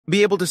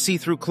Be able to see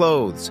through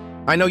clothes.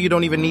 I know you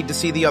don't even need to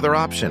see the other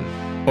option.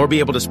 Or be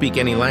able to speak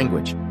any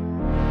language.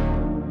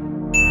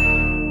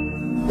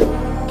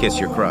 Kiss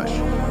your crush.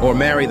 Or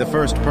marry the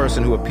first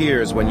person who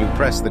appears when you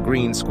press the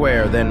green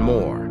square, then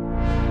more.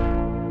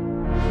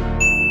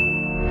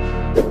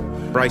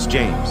 Bryce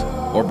James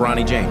or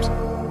Bronny James.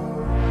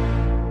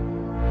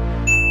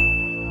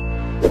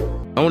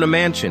 Own a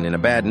mansion in a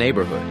bad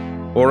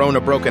neighborhood, or own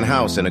a broken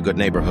house in a good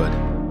neighborhood.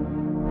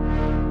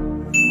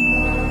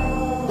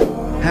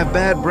 Have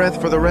bad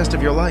breath for the rest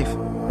of your life,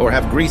 or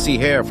have greasy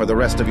hair for the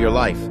rest of your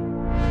life.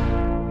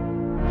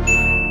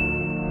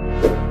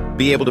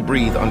 Be able to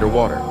breathe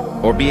underwater,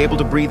 or be able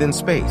to breathe in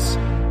space.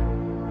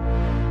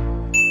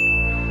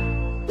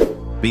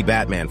 Be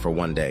Batman for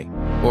one day,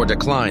 or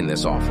decline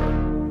this offer.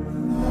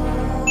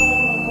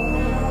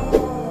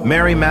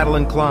 Marry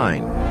Madeline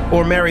Klein,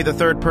 or marry the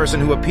third person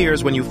who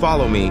appears when you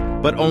follow me,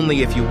 but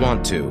only if you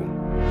want to.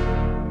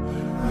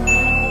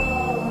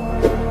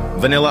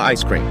 Vanilla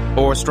ice cream,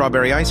 or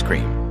strawberry ice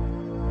cream.